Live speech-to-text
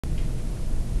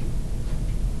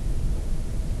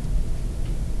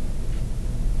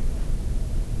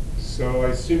So I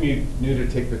assume you knew to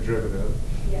take the derivative.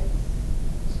 Yes.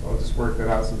 So I'll just work that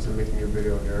out since I'm making a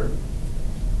video here.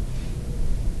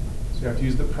 So you have to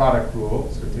use the product rule.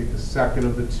 So take the second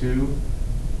of the two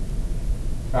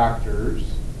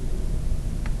factors.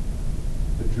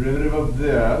 The derivative of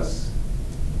this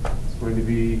is going to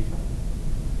be,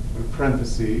 in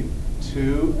parentheses,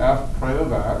 2f prime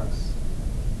of x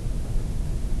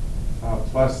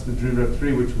plus the derivative of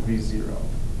 3, which would be 0.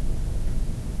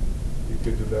 You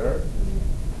good to there?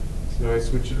 Mm-hmm. So now I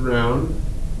switch it around.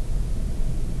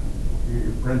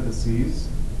 Your parentheses.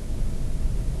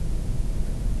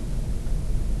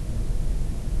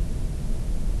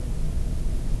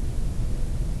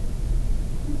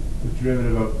 The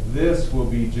derivative of this will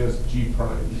be just g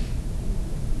prime.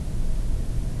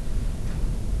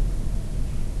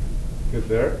 Good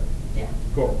there? Yeah.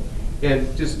 Cool.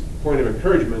 And just point of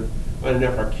encouragement, on an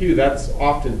FRQ, that's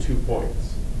often 2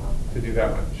 points to do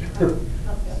that much. Okay.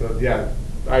 So yeah,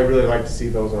 I really like to see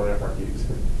those on FRQs.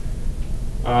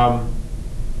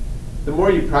 The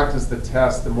more you practice the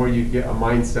test, the more you get a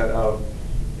mindset of,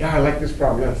 yeah, I like this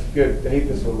problem, that's good, I hate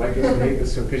this one, like this one, I hate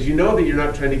this one, because you know that you're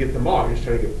not trying to get them all, you're just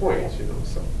trying to get points, you know.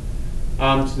 So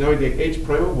now we take h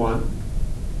prime of 1.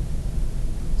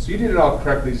 So you did it all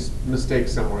correctly, just mistake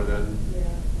somewhere then. Yeah.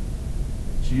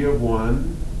 G of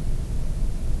 1,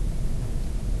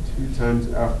 2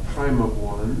 times f prime of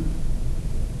 1.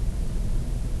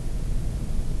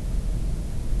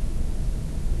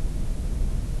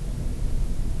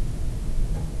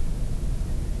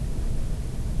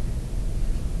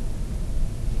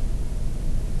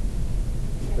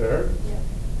 There. Yeah.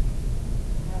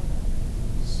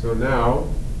 So now,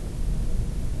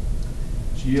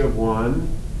 g of 1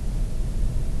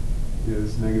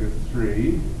 is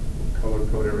 -3. We'll color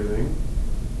code everything.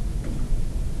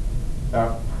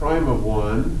 F prime of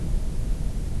 1,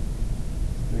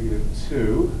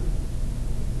 -2.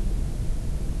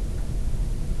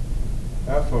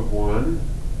 F of 1,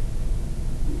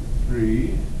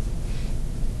 3.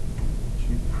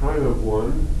 G prime of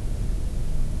 1,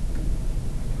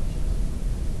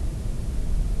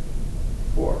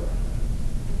 4.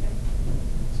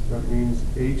 So that means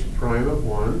h prime of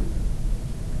 1.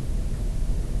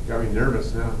 Got me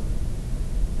nervous now.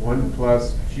 1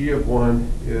 plus g of 1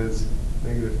 is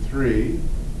 -3.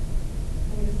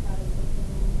 I just added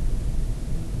something.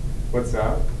 What's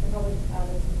that? I probably just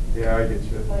added something. Yeah, I get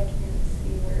you. But I can't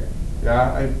see where.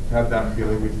 Yeah, I've had that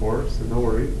feeling before, so no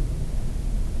worry.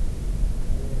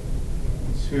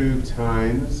 2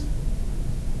 times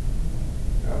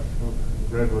f of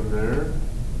the red one there,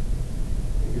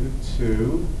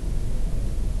 -2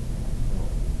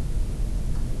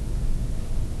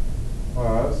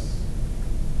 plus,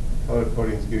 color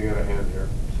coding is getting out of hand here.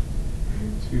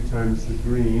 2 times the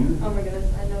green. Oh my goodness,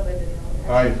 I know what I did wrong.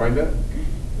 Ah, you find it?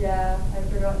 Yeah, I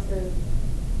forgot to,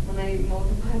 when I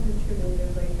multiplied the two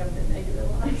negatives, I kept it negative.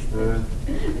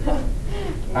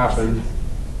 Happened.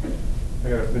 I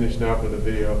gotta finish now for the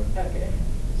video. Okay.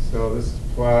 So this is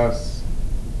plus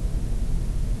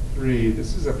 3.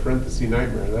 This is a parenthesis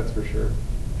nightmare, that's for sure.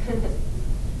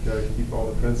 Gotta keep all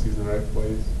the parentheses in the right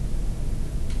place.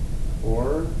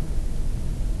 4.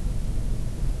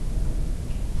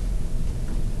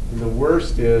 And the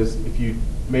worst is if you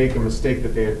make a mistake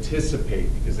that they anticipate,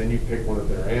 because then you pick one of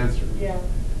their answers. Yeah.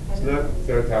 Is that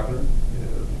what's happening?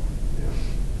 Yeah. Yeah.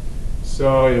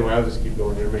 So anyway, I'll just keep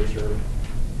going here, make sure.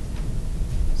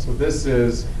 So this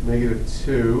is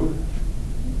 -2.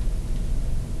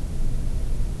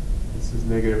 This is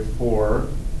 -4.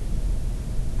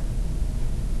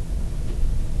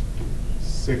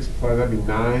 6 plus, that'd be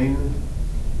 9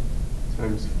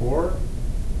 times 4.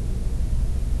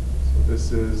 So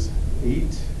this is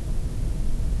 8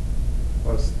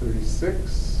 plus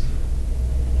 36.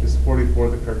 Is 44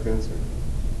 the correct answer?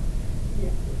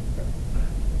 Yeah.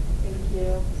 Thank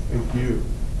you. Thank you.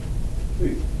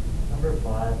 Please. Number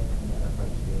 5 in the FRQ.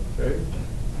 Okay.